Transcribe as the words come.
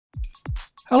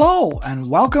Hello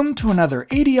and welcome to another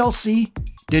ADLC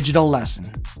digital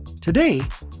lesson. Today,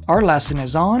 our lesson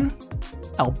is on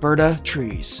Alberta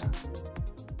trees.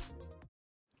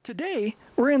 Today,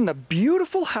 we're in the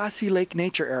beautiful Hassey Lake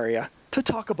Nature Area to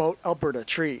talk about Alberta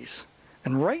trees.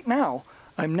 And right now,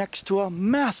 I'm next to a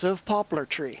massive poplar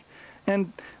tree.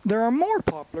 And there are more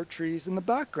poplar trees in the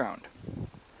background.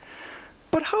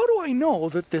 But how do I know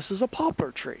that this is a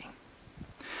poplar tree?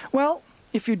 Well,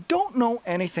 if you don't know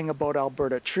anything about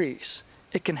Alberta trees,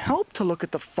 it can help to look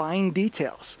at the fine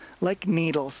details, like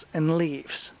needles and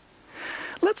leaves.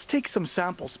 Let's take some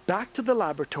samples back to the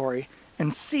laboratory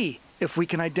and see if we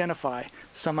can identify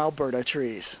some Alberta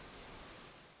trees.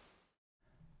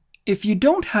 If you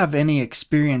don't have any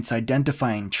experience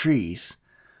identifying trees,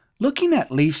 looking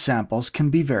at leaf samples can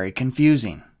be very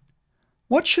confusing.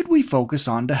 What should we focus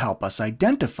on to help us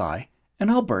identify an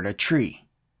Alberta tree?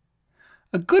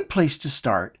 A good place to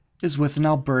start is with an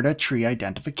Alberta tree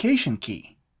identification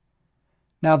key.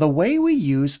 Now the way we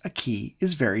use a key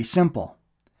is very simple.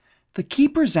 The key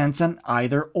presents an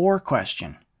either-or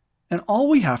question, and all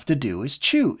we have to do is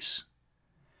choose.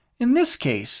 In this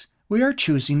case, we are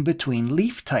choosing between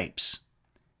leaf types,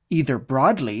 either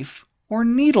broadleaf or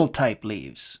needle-type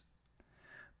leaves.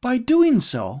 By doing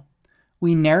so,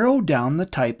 we narrow down the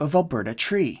type of Alberta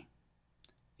tree.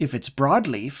 If it's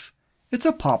broadleaf, it's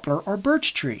a poplar or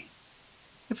birch tree.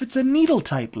 If it's a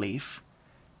needle-type leaf,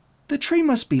 the tree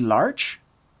must be larch,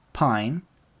 pine,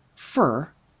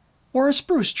 fir, or a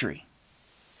spruce tree.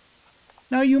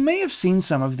 Now you may have seen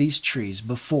some of these trees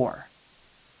before.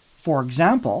 For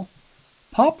example,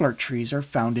 poplar trees are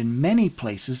found in many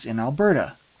places in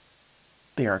Alberta.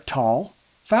 They are tall,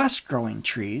 fast-growing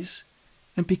trees,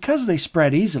 and because they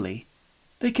spread easily,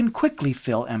 they can quickly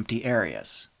fill empty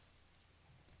areas.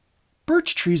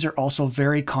 Birch trees are also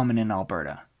very common in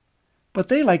Alberta, but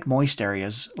they like moist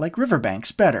areas like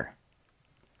riverbanks better.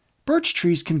 Birch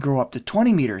trees can grow up to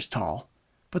 20 meters tall,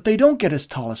 but they don't get as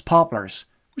tall as poplars,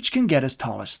 which can get as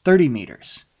tall as 30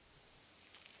 meters.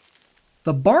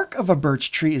 The bark of a birch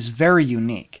tree is very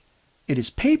unique. It is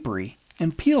papery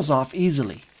and peels off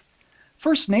easily.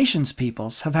 First Nations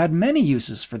peoples have had many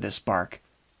uses for this bark,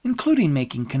 including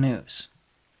making canoes.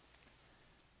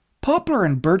 Poplar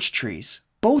and birch trees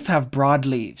both have broad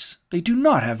leaves. They do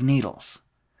not have needles.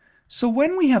 So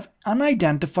when we have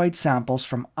unidentified samples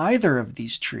from either of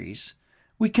these trees,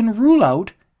 we can rule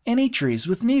out any trees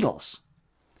with needles.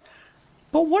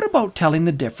 But what about telling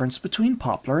the difference between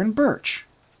poplar and birch?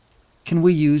 Can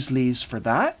we use leaves for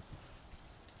that?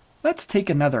 Let's take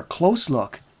another close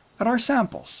look at our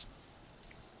samples.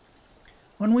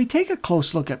 When we take a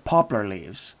close look at poplar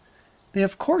leaves, they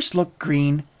of course look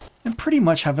green and pretty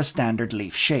much have a standard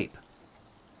leaf shape.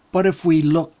 But if we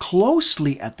look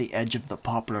closely at the edge of the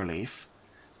poplar leaf,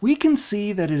 we can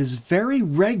see that it is very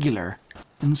regular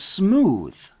and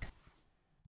smooth.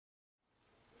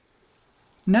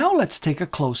 Now let's take a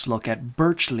close look at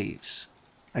birch leaves.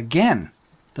 Again,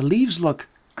 the leaves look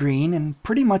green and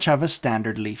pretty much have a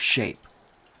standard leaf shape.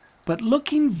 But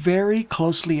looking very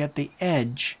closely at the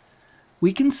edge,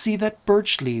 we can see that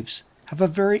birch leaves have a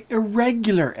very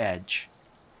irregular edge.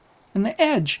 And the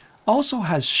edge also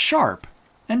has sharp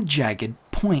and jagged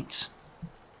points.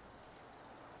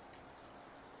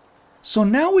 So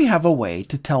now we have a way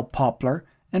to tell poplar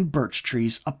and birch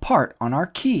trees apart on our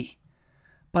key.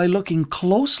 By looking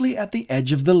closely at the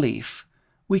edge of the leaf,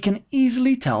 we can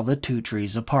easily tell the two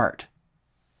trees apart.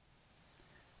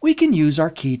 We can use our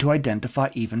key to identify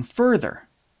even further.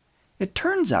 It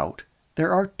turns out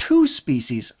there are two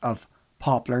species of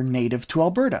poplar native to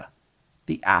Alberta,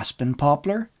 the aspen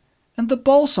poplar and the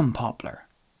balsam poplar.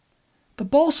 The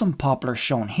balsam poplar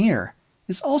shown here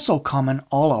is also common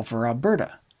all over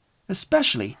Alberta,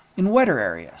 especially in wetter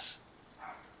areas.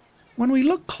 When we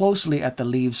look closely at the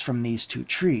leaves from these two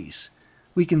trees,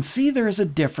 we can see there is a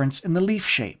difference in the leaf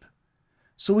shape,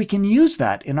 so we can use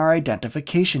that in our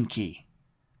identification key.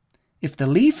 If the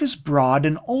leaf is broad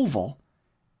and oval,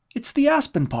 it's the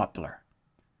aspen poplar.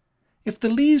 If the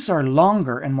leaves are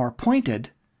longer and more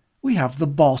pointed, we have the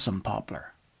balsam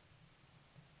poplar.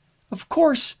 Of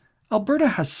course, Alberta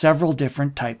has several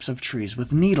different types of trees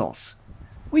with needles.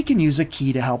 We can use a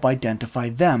key to help identify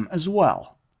them as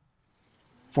well.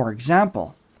 For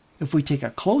example, if we take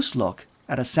a close look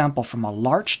at a sample from a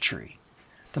larch tree,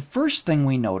 the first thing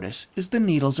we notice is the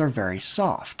needles are very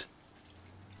soft.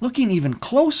 Looking even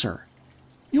closer,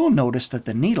 you will notice that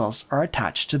the needles are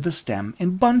attached to the stem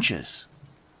in bunches.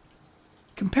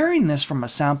 Comparing this from a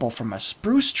sample from a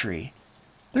spruce tree,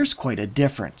 there's quite a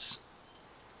difference.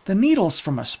 The needles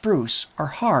from a spruce are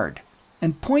hard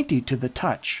and pointy to the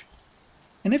touch.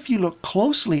 and if you look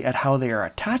closely at how they are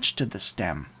attached to the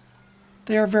stem,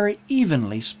 they are very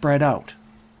evenly spread out.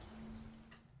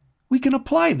 We can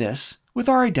apply this with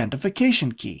our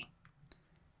identification key.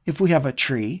 If we have a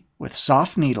tree with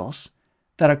soft needles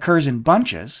that occurs in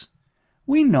bunches,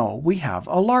 we know we have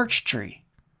a larch tree.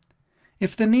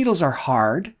 If the needles are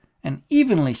hard and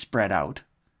evenly spread out,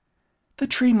 the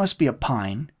tree must be a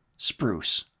pine,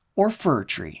 spruce, or fir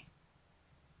tree.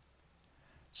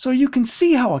 So you can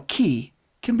see how a key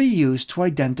can be used to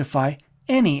identify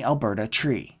any Alberta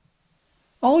tree.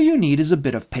 All you need is a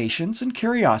bit of patience and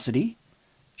curiosity,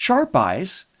 sharp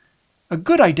eyes, a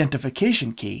good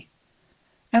identification key,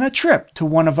 and a trip to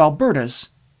one of Alberta's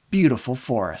beautiful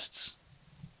forests.